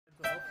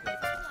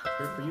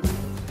Good for you.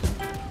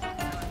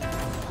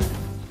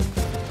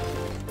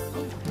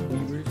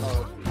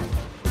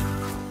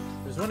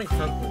 There's one in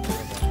Kirkland.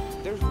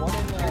 There's one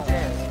in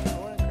Kirkland.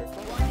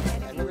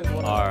 And then there's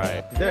one. All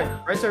right. There,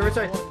 right side, right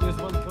side. There's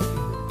one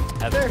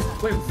cooking. There.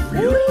 Wait,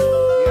 really?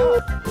 Yeah.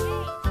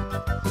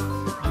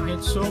 I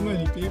hit so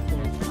many people.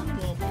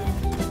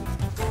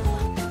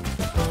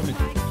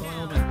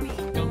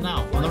 Go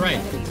now, on the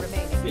right.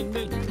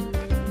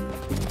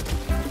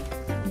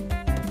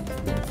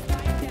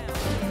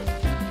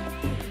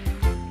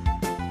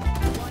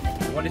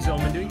 What is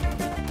Omen doing?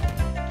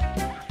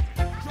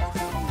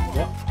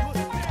 What?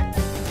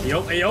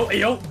 Ayo, ayo,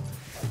 ayo!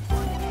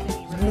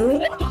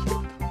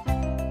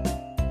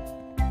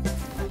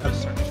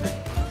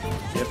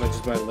 Yep, I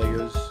just buy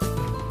Legos.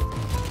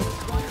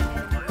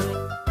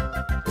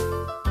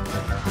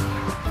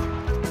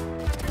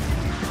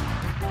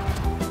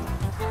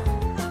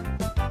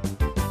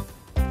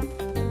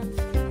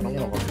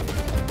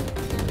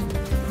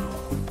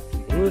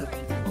 Good.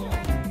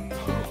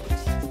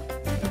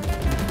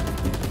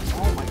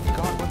 Oh my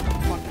god, what the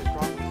fuck is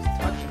wrong with this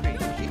touch me?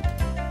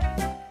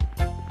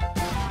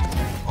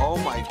 Oh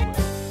my god.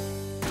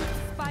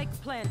 Spike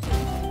planted.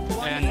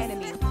 One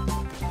enemy.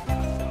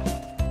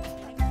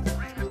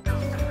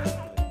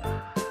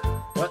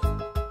 What?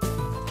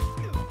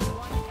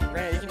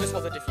 Ray, you can just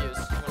hold the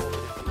defuse.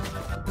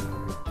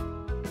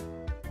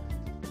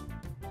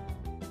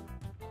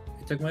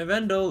 I took my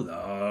Vandal.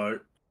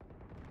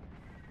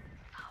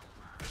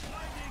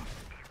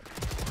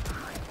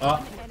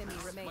 Enemy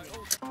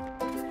remaining.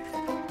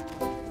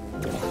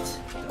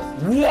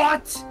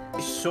 What?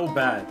 It's so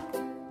bad.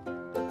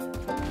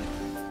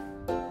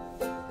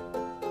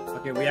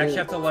 Okay, we actually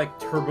have to like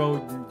turbo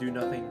and do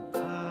nothing.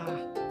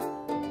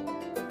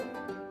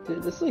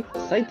 Dude, this like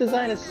site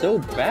design is so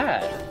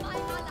bad.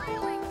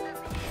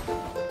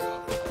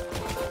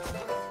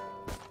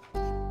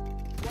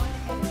 One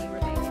enemy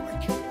remaining.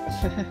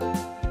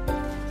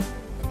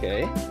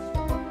 Okay.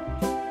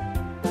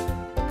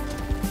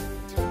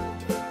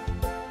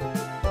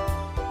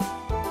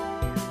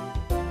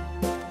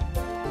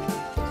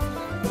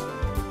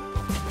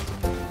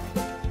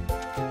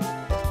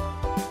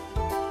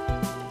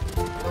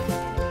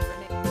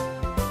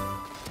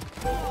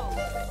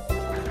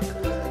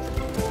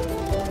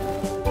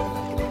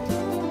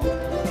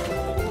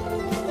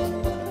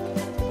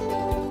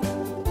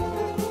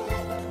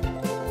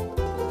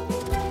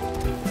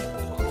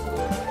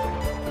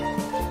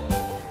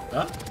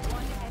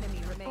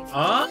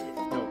 Huh?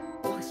 No.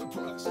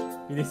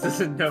 He just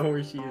doesn't know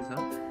where she is,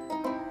 huh?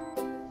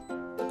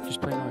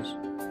 Just play noise.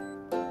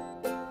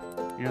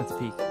 You don't have to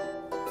peek.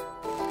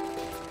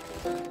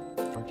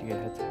 Don't you get a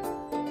head tap?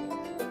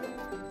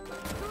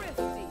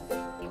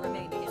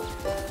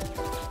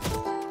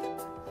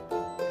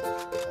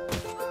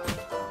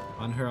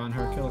 On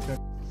her, kill her.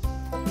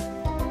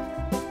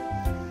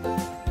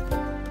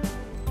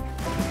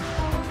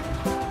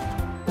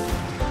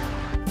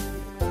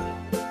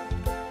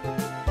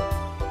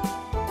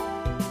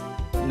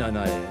 No,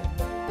 no, yeah.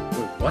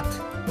 Wait, what?